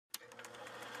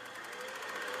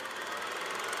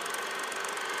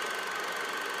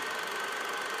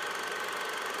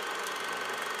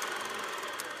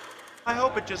I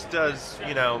hope it just does,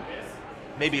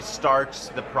 maybe starts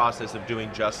the process of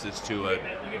doing justice to a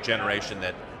generation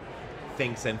that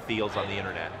thinks and feels on the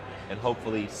internet, and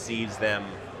hopefully sees them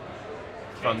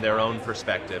from their own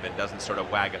perspective and doesn't sort of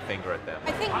wag a finger at them.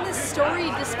 I think this story,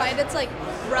 despite its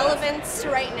relevance to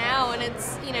right now and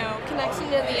its connection to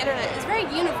the internet, is very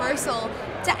universal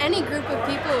to any group of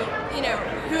people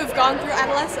who have gone through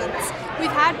adolescence.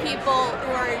 We've had people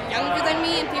who are younger than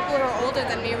me and people who are older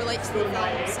than me relate to the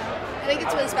film, so I think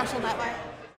it's really special that way.